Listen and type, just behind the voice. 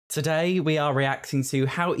Today, we are reacting to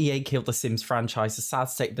how EA killed the Sims franchise, the sad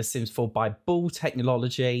state of The Sims 4 by Bull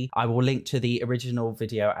Technology. I will link to the original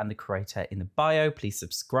video and the creator in the bio. Please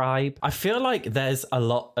subscribe. I feel like there's a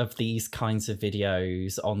lot of these kinds of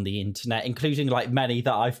videos on the internet, including like many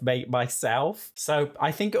that I've made myself. So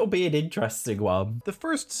I think it'll be an interesting one. The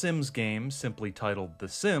first Sims game, simply titled The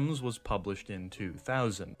Sims, was published in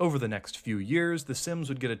 2000. Over the next few years, The Sims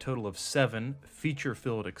would get a total of 7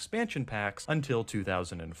 feature-filled expansion packs until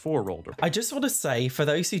 2004 rolled around. I just want to say, for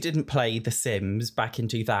those who didn't play The Sims back in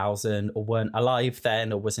 2000 or weren't alive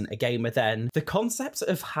then or wasn't a gamer then, the concept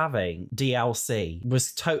of having DLC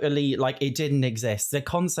was totally like, it didn't exist. The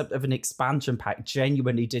concept of an expansion pack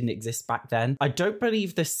genuinely didn't exist back then. I don't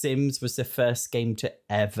believe The Sims was the first game to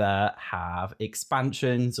ever have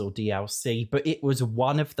expansions or DLC, but it was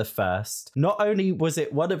one of the first. Not only was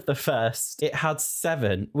it one of the first, it had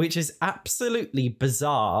 7, which is absolutely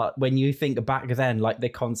bizarre when you think back then, like the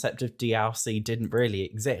concept of DLC didn't really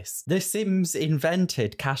exist. The Sims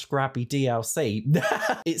invented cash grabby DLC.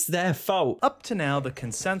 It's their fault. Up to now, the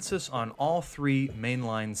consensus on all 3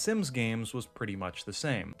 mainline Sims games was pretty much the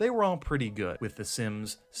same. They were all pretty good, with The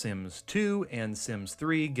Sims, Sims 2, and Sims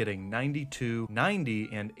 3 getting 92, 90,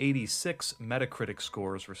 and 86 Metacritic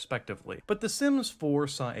scores respectively. But The Sims 4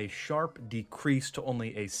 saw a sharp decrease to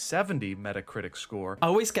only a 70 Metacritic score. I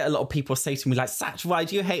always get a lot of people say to me like, Satch, why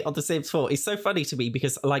do you hate on The Sims 4? It's so funny to me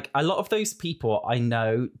because like a lot of those people I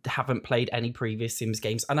know haven't played any previous Sims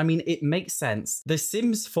games. And I mean, it makes sense. The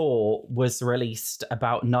Sims 4 was released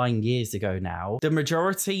about 9 years ago now. The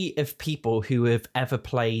majority of people who have ever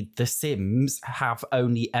played The Sims have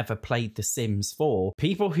only ever played The Sims 4.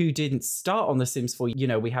 People who didn't start on The Sims 4, you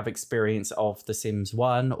know, we have experience of The Sims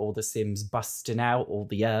 1 or The Sims Busting Out or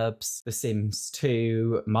The Herbs, The Sims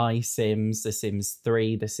 2, My Sims, The Sims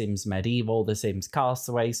 3, The Sims Medieval, The Sims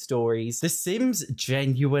Castaway Stories. The Sims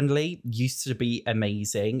genuinely used to be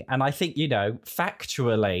amazing. And I think, you know,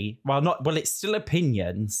 factually, well, it's still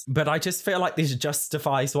opinions, but I just feel like this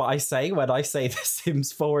justifies what I say when I say The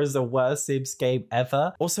Sims 4 is the worst Sims game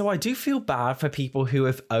ever. Also, I do feel bad for people who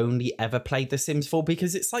have only ever played The Sims 4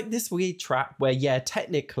 because it's like this weird trap where, yeah,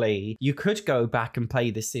 technically you could go back and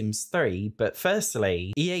play The Sims 3, but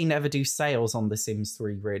firstly, EA never do sales on The Sims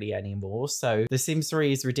 3 really anymore. So The Sims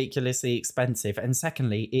 3 is ridiculously expensive. And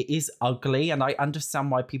secondly, it is ugly. And I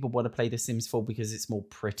understand why people want to play The Sims 4 because it's more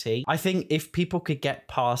pretty. I think if people could get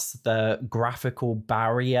past the graphical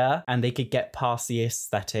barrier and they could get past the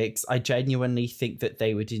aesthetics, I genuinely think that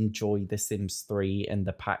they would enjoy The Sims 3 and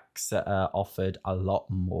the packs that are offered a lot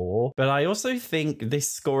more. But I also think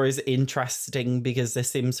this score is interesting because The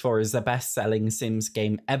Sims 4 is the best-selling Sims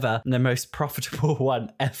game ever and the most profitable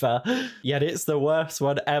one ever, yet it's the worst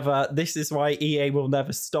one ever. This is why EA will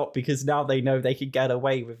never stop, because now they know they can get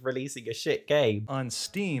away with releasing a shit game. On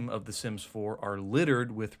Steam of The Sims 4 are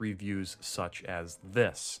littered with reviews such as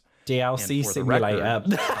this. DLC simulator.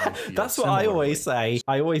 That's what I always say.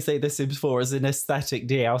 I always say The Sims 4 is an aesthetic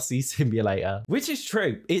DLC simulator, which is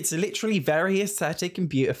true. It's literally very aesthetic and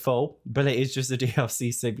beautiful, but it is just a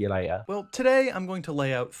DLC simulator. Well, today I'm going to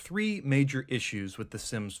lay out 3 major issues with The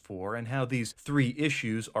Sims 4 and how these 3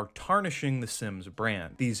 issues are tarnishing The Sims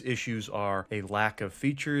brand. These issues are a lack of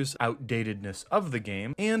features, outdatedness of the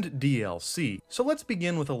game, and DLC. So let's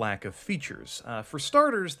begin with a lack of features. For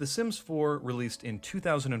starters, The Sims 4 released in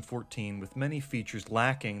 2014 with many features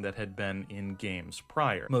lacking that had been in games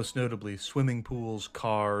prior, most notably swimming pools,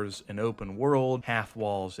 cars, an open world, half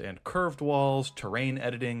walls and curved walls, terrain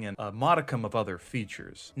editing, and a modicum of other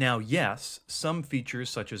features. Now, yes, some features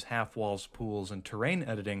such as half walls, pools, and terrain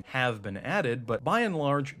editing have been added, but by and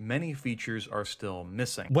large, many features are still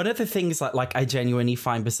missing. One of the things that like I genuinely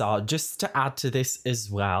find bizarre, just to add to this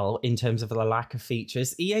as well, in terms of the lack of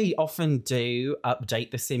features, EA often do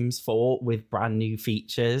update The Sims 4 with brand new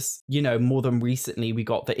features. You know, more than recently we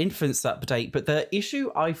got the Infants update, but the issue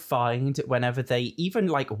I find whenever they, even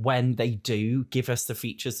like when they do give us the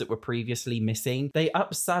features that were previously missing, they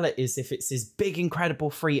upsell it as if it's this big incredible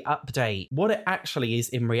free update. What it actually is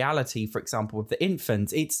in reality, for example with the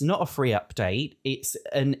Infants, it's not a free update, it's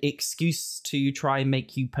an excuse to try and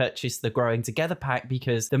make you purchase the Growing Together pack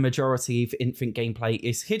because the majority of infant gameplay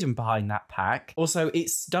is hidden behind that pack. Also,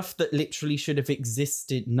 it's stuff that literally should have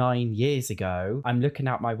existed 9 years ago. I'm looking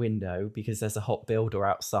at my my window because there's a hot builder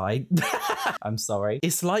outside. I'm sorry.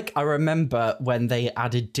 It's like I remember when they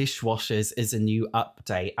added dishwashers as a new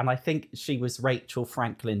update, and I think she was Rachel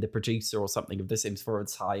Franklin, the producer or something of The Sims 4 at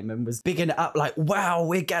the time, and was bigging it up like, wow,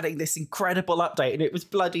 we're getting this incredible update, and it was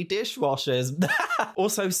bloody dishwashers.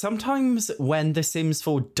 Also, sometimes when The Sims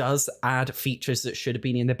 4 does add features that should have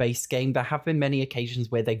been in the base game, there have been many occasions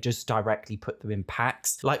where they just directly put them in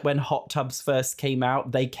packs. Like when hot tubs first came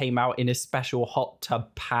out, they came out in a special hot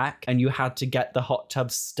tub pack, and you had to get the hot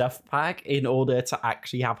tub stuff pack in order to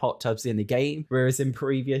actually have hot tubs in the game. Whereas in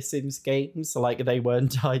previous Sims games, like, they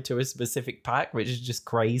weren't tied to a specific pack, which is just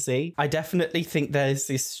crazy. I definitely think there's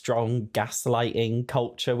this strong gaslighting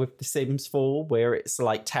culture with The Sims 4, where it's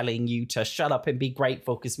like telling you to shut up and be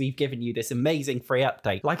grateful because we've given you this amazing free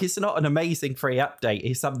update. Like, it's not an amazing free update.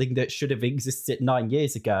 It's something that should have existed 9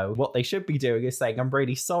 years ago. What they should be doing is saying, I'm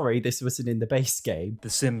really sorry this wasn't in the base game. The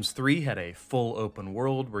Sims 3 had a full open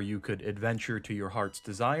world where you could adventure to your heart's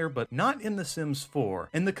desire, but not in The Sims 4.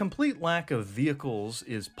 And the complete lack of vehicles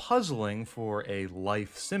is puzzling for a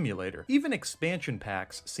life simulator. Even expansion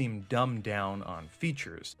packs seem dumbed down on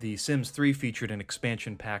features. The Sims 3 featured an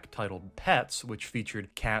expansion pack titled Pets, which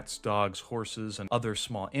featured cats, dogs, horses, and other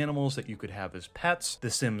small animals that you could have as pets.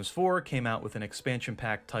 The Sims 4 came out with an expansion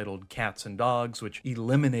pack titled Cats and Dogs, which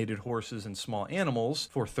eliminated horses and small animals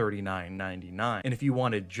for $39.99. And if you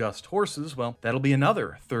wanted just horses, well, that'll be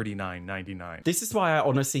another $39.99. This is why I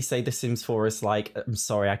honestly say The Sims 4 is like, I'm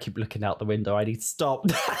sorry, I keep looking out the window, I need to stop.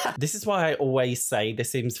 This is why I always say The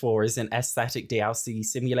Sims 4 is an aesthetic DLC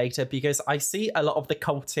simulator, because I see a lot of the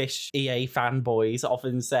cultish EA fanboys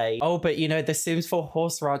often say, oh, but you know, The Sims 4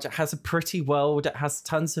 Horse Ranch, it has a pretty world, it has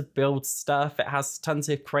tons of build stuff, it has tons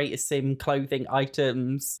of create a sim clothing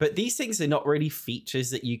items. But these things are not really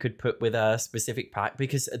features that you could put with a specific pack,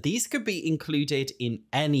 because these could be included in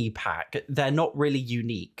any pack. They're not really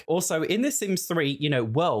unique. Also, in The Sims 3, you know,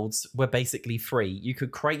 worlds were basically free. You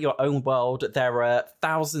could create your own world. There are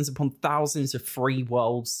thousands upon thousands of free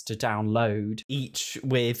worlds to download, each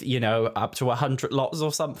with, you know, up to 100 lots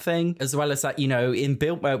or something. As well as that, you know, in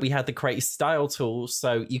build mode, we had the create style tool,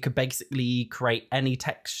 so you could basically create any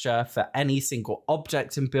texture for any single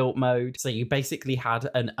object in build mode. So you basically had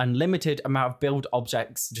an unlimited amount of build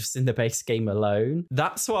objects just in the base game alone.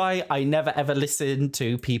 That's why I never ever listen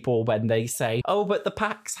to people when they say, oh, but the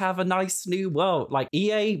packs have a nice new world. Like,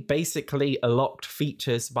 EA basically locked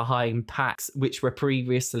features behind packs which were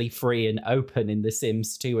previously free and open in The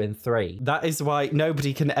Sims 2 and 3. That is why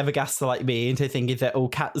nobody can ever gaslight me into thinking that all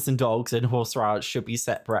cats and dogs and horse ranch should be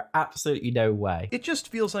separate. Absolutely no way. It just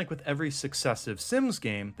feels like with every successive Sims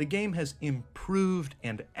game, the game has improved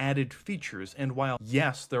and added features. And while,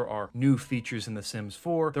 yes, there are new features in The Sims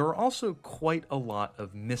 4, there are also quite a lot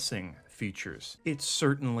of missing features. It's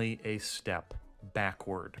certainly a step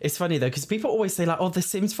backward. It's funny though, because people always say like, oh, The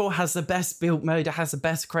Sims 4 has the best build mode, it has the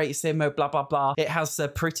best create sim mode, blah, blah, blah. It has the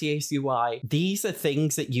prettiest UI. These are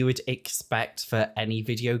things that you would expect for any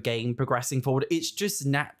video game progressing forward. It's just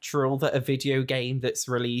natural that a video game that's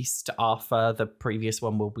released after the previous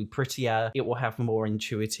one will be prettier. It will have more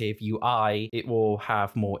intuitive UI. It will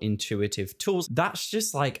have more intuitive tools. That's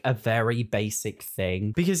just like a very basic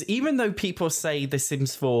thing. Because even though people say The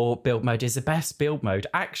Sims 4 build mode is the best build mode,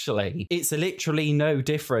 actually, it's literally no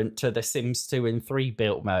different to The Sims 2 and 3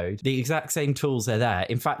 build mode. The exact same tools are there.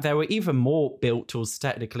 In fact, there were even more build tools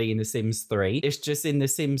technically in The Sims 3. It's just in The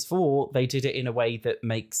Sims 4, they did it in a way that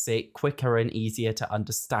makes it quicker and easier to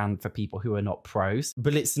understand for people who are not pros.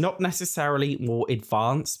 But it's not necessarily more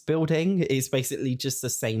advanced building. It's basically just the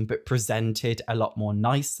same, but presented a lot more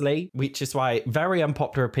nicely, which is why, very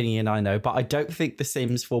unpopular opinion, I know, but I don't think The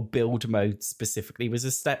Sims 4 build mode specifically was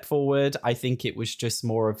a step forward. I think it was just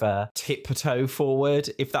more of a tiptoe forward,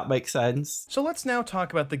 if that makes sense. So let's now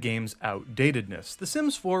talk about the game's outdatedness. The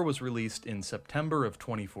Sims 4 was released in September of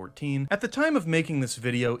 2014. At the time of making this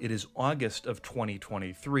video, it is August of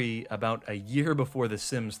 2023, about a year before The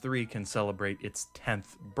Sims 3 can celebrate its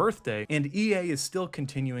 10th birthday, and EA is still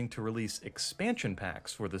continuing to release expansion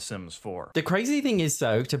packs for The Sims 4. The crazy thing is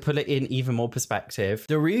though, to put it in even more perspective,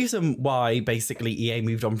 the reason why basically EA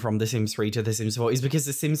moved on from The Sims 3 to The Sims 4 is because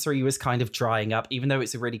The Sims 3 was kind of drying up. Even though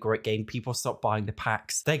it's a really great game, people stopped buying the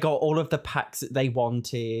packs. They got all of the packs that they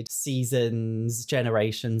wanted, seasons,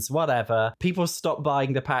 generations, whatever. People stopped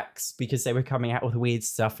buying the packs because they were coming out with weird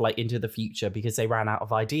stuff like Into the Future because they ran out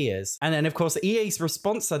of ideas. And then of course EA's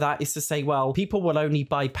response to that is to say, well, people will only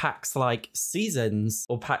buy packs like seasons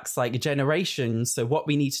or packs like generations. So what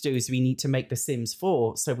we need to do is we need to make The Sims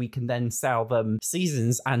 4 so we can then sell them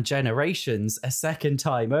seasons and generations a second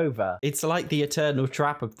time over. It's like the eternal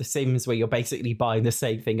trap of The Sims where you're basically buying the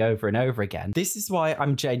same thing over and over again. again. This is why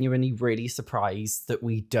I'm genuinely really surprised that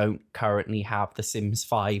we don't currently have The Sims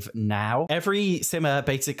 5 now. Every simmer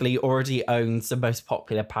basically already owns the most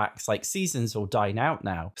popular packs like Seasons or Dine Out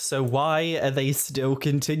now. So why are they still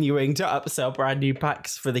continuing to upsell brand new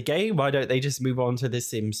packs for the game? Why don't they just move on to The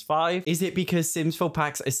Sims 5? Is it because Sims 4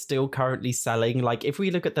 packs are still currently selling? Like if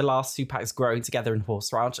we look at the last two packs, Growing Together and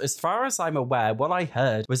Horse Ranch, as far as I'm aware, what I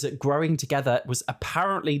heard was that Growing Together was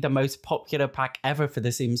apparently the most popular pack ever for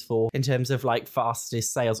The Sims 4 in terms of like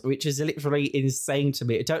fastest sales, which is literally insane to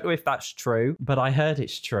me. I don't know if that's true, but I heard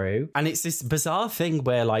it's true. And it's this bizarre thing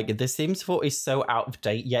where like The Sims 4 is so out of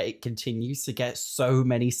date, yet it continues to get so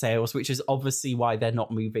many sales, which is obviously why they're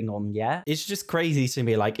not moving on yet. It's just crazy to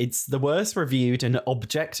me. Like it's the worst reviewed and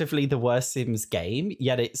objectively the worst Sims game,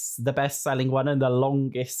 yet it's the best selling one and the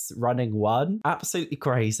longest running one. Absolutely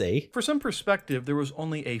crazy. For some perspective, there was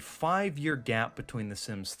only a 5-year gap between The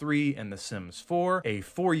Sims 3 and The Sims 4, a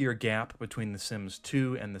 4-year gap between The Sims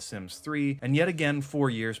 2 and The Sims 3, and yet again 4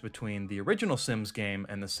 years between the original Sims game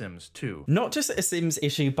and The Sims 2. Not just a Sims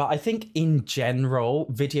issue, but I think in general,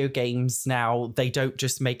 video games now, they don't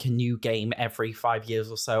just make a new game every 5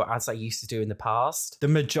 years or so as they used to do in the past. The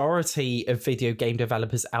majority of video game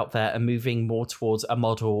developers out there are moving more towards a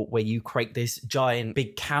model where you create this giant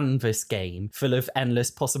big canvas game full of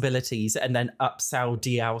endless possibilities and then upsell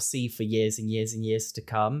DLC for years and years and years to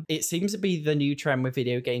come. It seems to be the new trend with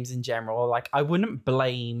video games in general. Like I wouldn't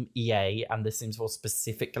blame EA and The Sims 4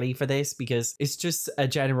 specifically for this because it's just a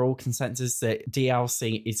general consensus that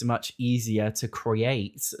DLC is much easier to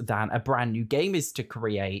create than a brand new game is to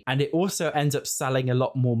create. And it also ends up selling a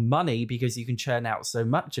lot more money because you can churn out so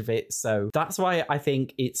much of it. So that's why I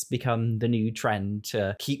think it's become the new trend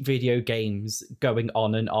to keep video games going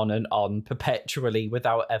on and on and on perpetually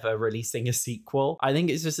without ever releasing a sequel. I think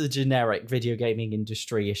it's just a generic video gaming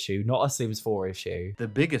industry issue, not a Sims 4 issue. The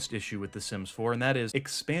biggest issue with The Sims 4, and that is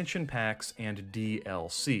expansion packs and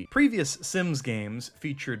DLC. Previous Sims games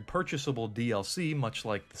featured purchasable DLC, much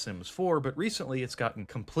like The Sims 4, but recently it's gotten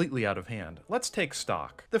completely out of hand. Let's take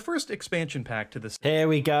stock. The first expansion pack to this. Here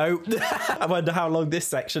we go. I wonder how long this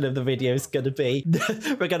section of the video is going to be.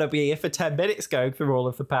 We're going to be here for 10 minutes going through all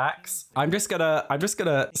of the packs. I'm just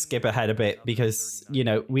gonna skip ahead a bit because, you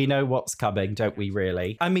know, we know what's coming, don't we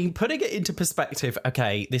really? I mean, putting it into perspective,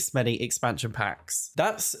 okay, this many expansion packs,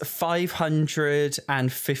 that's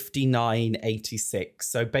 559.86.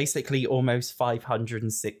 So basically almost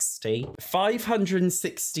 560.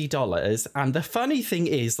 $560. And the funny thing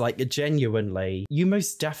is, like, genuinely, you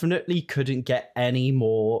most definitely couldn't get any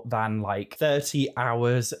more than like 30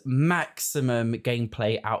 hours maximum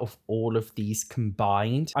gameplay out of all of these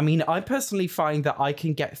combined. I mean, I personally find that I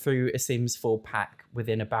can get through a Sims 4 pack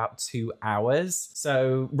within about 2 hours.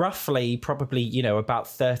 So roughly, probably, you know, about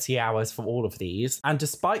 30 hours for all of these. And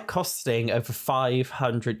despite costing over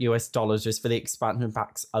 $500 just for the expansion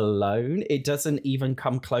packs alone, it doesn't even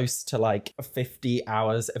come close to like 50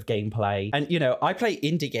 hours of gameplay. And, you know, I play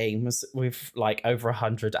indie games with like over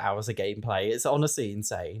 100 hours of gameplay. It's honestly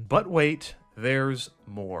insane. But wait, there's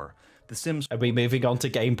more. The Sims. Are we moving on to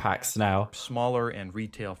game packs now? Smaller and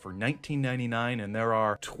retail for $19.99, and there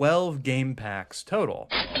are 12 game packs total.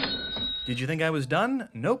 Did you think I was done?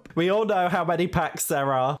 Nope. We all know how many packs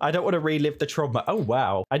there are. I don't want to relive the trauma. Oh,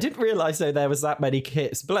 wow. I didn't realize though there was that many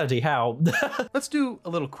kits. Bloody hell. Let's do a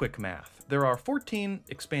little quick math. There are 14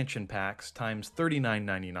 expansion packs times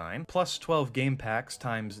 $39.99, plus 12 game packs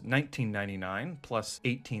times $19.99, plus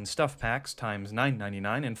 18 stuff packs times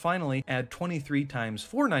 $9.99, and finally add 23 times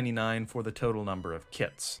 $4.99 for the total number of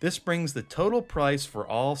kits. This brings the total price for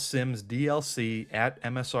all Sims DLC at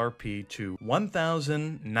MSRP to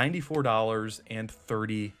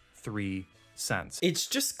 $1,094.33. It's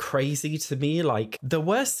just crazy to me. Like, the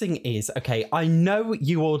worst thing is, okay, I know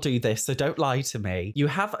you all do this, so don't lie to me. You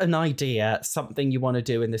have an idea, something you want to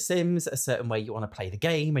do in The Sims, a certain way you want to play the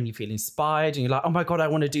game, and you feel inspired, and you're like, oh my god, I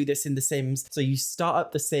want to do this in The Sims. So you start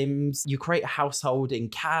up The Sims, you create a household in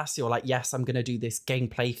Cass, you're like, yes, I'm going to do this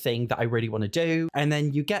gameplay thing that I really want to do. And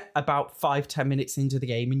then you get about 5-10 minutes into the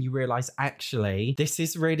game and you realize, actually, this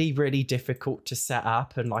is really, really difficult to set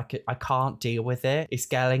up, and like, I can't deal with it. It's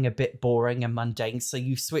getting a bit boring and mundane, so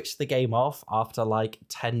you switch the game off after like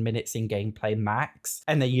 10 minutes in gameplay max,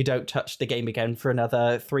 and then you don't touch the game again for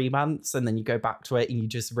another 3 months, and then you go back to it and you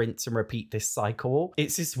just rinse and repeat this cycle.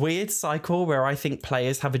 It's this weird cycle where I think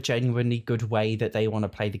players have a genuinely good way that they want to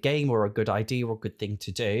play the game, or a good idea or a good thing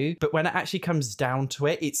to do, but when it actually comes down to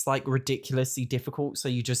it, it's like ridiculously difficult, so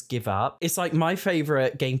you just give up. It's like my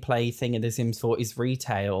favorite gameplay thing in The Sims 4 is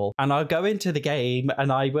retail, and I'll go into the game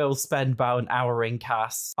and I will spend about an hour in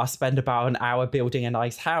Cass, I'll spend about an hour building a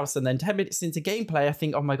nice house, and then 10 minutes into gameplay, I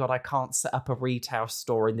think, oh my God, I can't set up a retail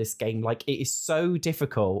store in this game. Like, it is so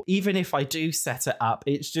difficult. Even if I do set it up,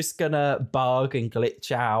 it's just gonna bug and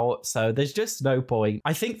glitch out. So there's just no point.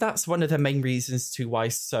 I think that's one of the main reasons to why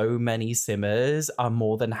so many simmers are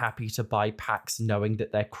more than happy to buy packs knowing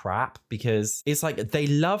that they're crap, because it's like they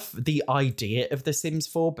love the idea of The Sims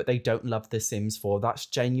 4, but they don't love The Sims 4. That's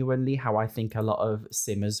genuinely how I think a lot of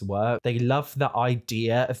simmers work. They love the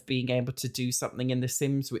idea of being able to do something in The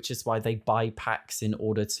Sims, which is why they buy packs in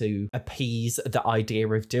order to appease the idea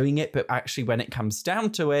of doing it. But actually, when it comes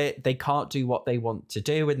down to it, they can't do what they want to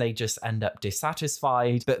do and they just end up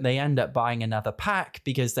dissatisfied, but they end up buying another pack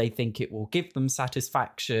because they think it will give them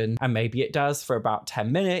satisfaction, and maybe it does for about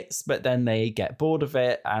 10 minutes, but then they get bored of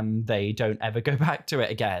it and they don't ever go back to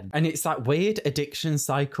it again. And it's that weird addiction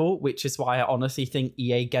cycle, which is why I honestly think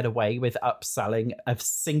EA get away with upselling a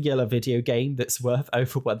singular video game that's worth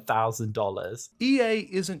over $1,000. EA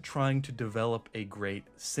isn't trying to develop a great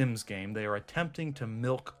Sims game. They are attempting to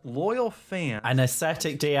milk loyal fans. An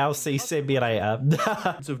aesthetic DLC simulator.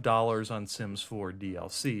 Hundreds of dollars on Sims 4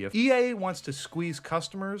 DLC. If EA wants to squeeze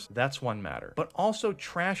customers, that's one matter. But also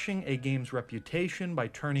trashing a game's reputation by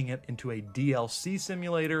turning it into a DLC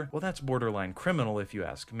simulator, well, that's borderline criminal if you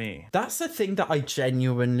ask me. That's the thing that I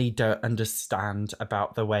genuinely don't understand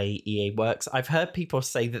about the way EA works. I've heard people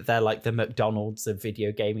say that they're like the McDonald's of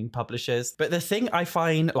video gaming publishers, but the thing I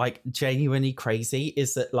find like genuinely crazy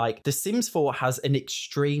is that like The Sims 4 has an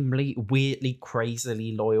extremely weirdly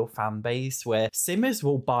crazily loyal fan base where simmers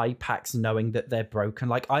will buy packs knowing that they're broken.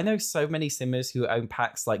 Like, I know so many simmers who own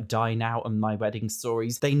packs like Dine Out and My Wedding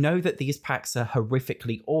Stories. They know that these packs are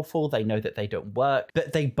horrifically awful. They know that they don't work,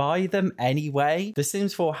 but they buy them anyway. The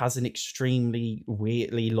Sims 4 has an extremely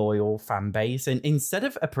weirdly loyal fan base, and instead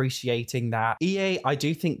of appreciating that, EA, I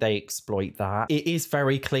do think they exploit that. It is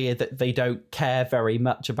very clear that they don't care very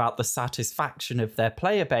much about the satisfaction of their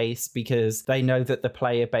player base because they know that the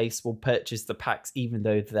player base will purchase the packs even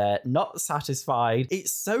though they're not satisfied.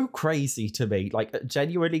 It's so crazy to me, like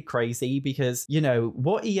genuinely crazy, because, you know,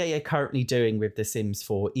 what EA are currently doing with The Sims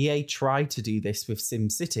 4, EA tried to do this with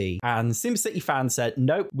SimCity, and SimCity fans said,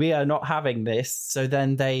 nope, we are not having this. So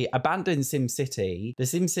then they abandoned SimCity. The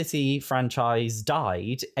SimCity franchise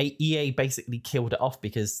died. EA basically killed it off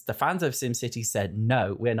because the fans of SimCity said,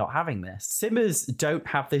 no, we're not having this. Simmers don't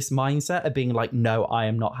have this mindset of being like, no, I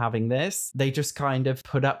am not having this. They just kind of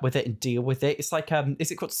put up with it and deal with it. It's like,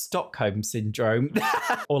 is it called Stockholm Syndrome?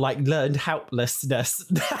 Or like learned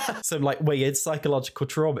helplessness? Some like weird psychological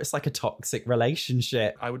trauma. It's like a toxic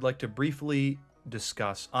relationship. I would like to briefly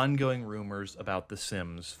discuss ongoing rumors about The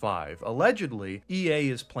Sims 5. Allegedly, EA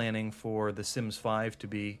is planning for The Sims 5 to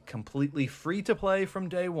be completely free to play from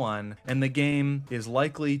day one, and the game is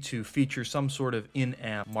likely to feature some sort of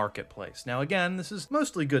in-app marketplace. Now again, this is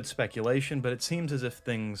mostly good speculation, but it seems as if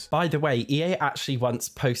things... By the way, EA actually once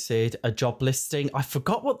posted a job listing. I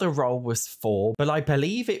forgot what the role was for, but I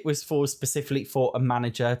believe it was for specifically for a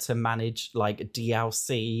manager to manage like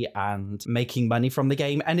DLC and making money from the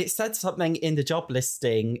game, and it said something in the job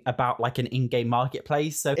listing about like an in-game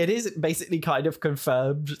marketplace. So it is basically kind of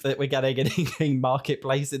confirmed that we're getting an in-game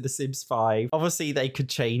marketplace in The Sims 5. Obviously they could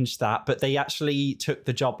change that, but they actually took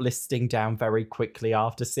the job listing down very quickly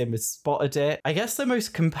after Sims spotted it. I guess the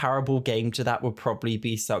most comparable game to that would probably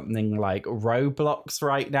be something like Roblox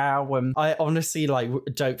right now. I honestly like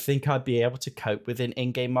don't think I'd be able to cope with an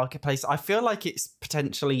in-game marketplace. I feel like it's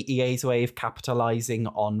potentially EA's way of capitalizing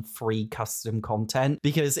on free custom content,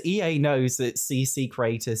 because EA knows that CC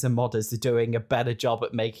creators and modders are doing a better job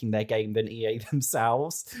at making their game than EA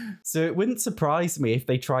themselves. So it wouldn't surprise me if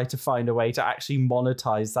they try to find a way to actually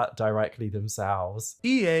monetize that directly themselves.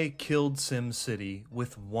 EA killed SimCity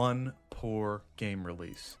with one poor game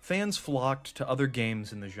release. Fans flocked to other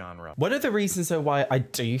games in the genre. One of the reasons though why I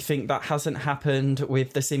do think that hasn't happened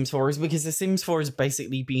with The Sims 4 is because The Sims 4 has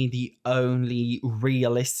basically been the only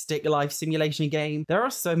realistic life simulation game. There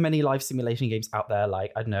are so many life simulation games out there,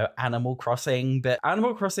 like, I don't know, Animal Crossing, but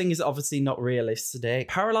Animal Crossing is obviously not realistic.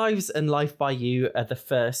 Paralives and Life by You are the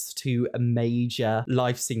first two major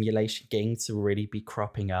life simulation games to really be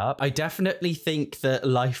cropping up. I definitely think that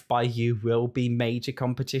Life by You will be major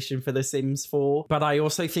competition for The Sims 4, but I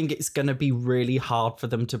also think it's going to be really hard for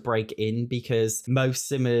them to break in because most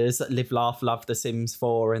simmers live, laugh, love The Sims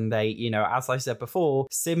 4, and they, you know, as I said before,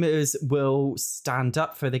 simmers will stand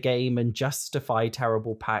up for the game and justify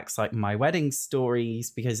terrible packs like My Wedding Stories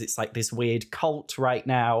because it's like this weird cult right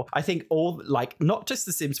now. I think all, like, not just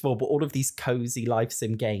The Sims 4, but all of these cozy life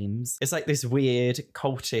sim games, it's like this weird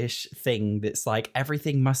cultish thing that's like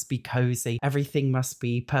everything must be cozy, everything must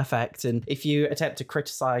be perfect, and if you attempt to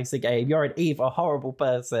criticize the game game. You're an evil, horrible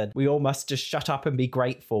person. We all must just shut up and be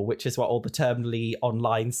grateful, which is what all the terminally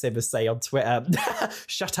online simmers say on Twitter.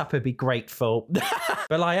 Shut up and be grateful.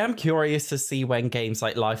 But I am curious to see when games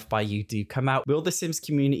like Life by You do come out. Will the Sims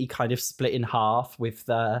community kind of split in half with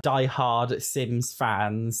the die-hard Sims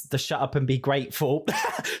fans, the shut up and be grateful,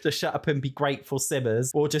 the shut up and be grateful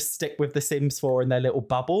simmers, or just stick with the Sims 4 in their little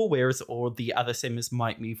bubble, whereas all the other simmers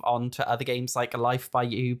might move on to other games like Life by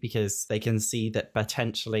You because they can see that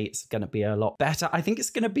potentially it's going to be a lot better. I think it's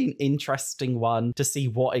going to be an interesting one to see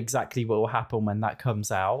what exactly will happen when that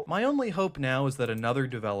comes out. My only hope now is that another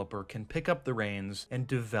developer can pick up the reins and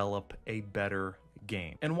develop a better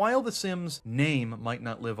game. And while the Sims name might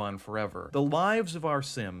not live on forever, the lives of our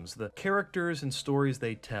Sims, the characters and stories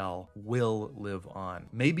they tell, will live on.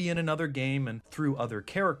 Maybe in another game and through other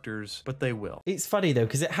characters, but they will. It's funny though,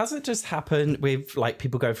 because it hasn't just happened with like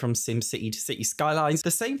people go from Sim City to City Skylines.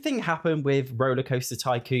 The same thing happened with Roller Coaster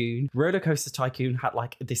Tycoon. Roller Coaster Tycoon had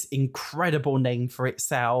like this incredible name for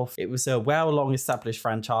itself. It was a well-long established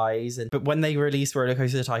franchise. But when they released Roller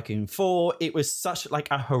Coaster Tycoon 4, it was such like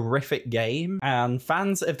a horrific game. And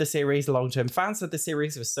fans of the series, long-term fans of the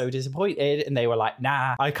series, were so disappointed and they were like,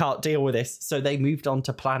 nah, I can't deal with this. So they moved on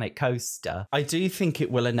to Planet Coaster. I do think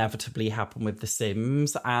it will inevitably happen with The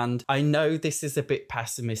Sims. And I know this is a bit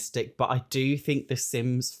pessimistic, but I do think The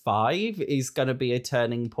Sims 5 is going to be a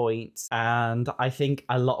turning point. And I think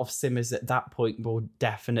a lot of Simmers at that point will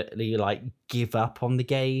definitely like give up on the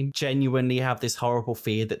game, genuinely have this horrible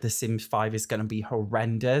fear that The Sims 5 is going to be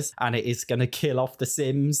horrendous and it is going to kill off The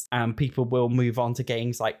Sims, and people will move on to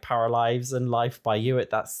games like Paralives and Life by You at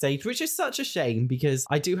that stage, which is such a shame because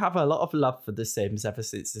I do have a lot of love for The Sims ever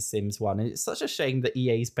since The Sims 1, and it's such a shame that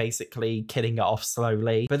EA is basically killing it off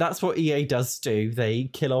slowly, but that's what EA does do. They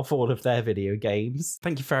kill off all of their video games.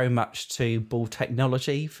 Thank you very much to Bull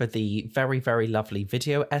Technology for the very, very lovely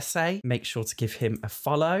video essay. Make sure to give him a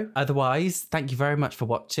follow. Otherwise, thank you very much for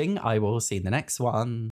watching. I will see you in the next one.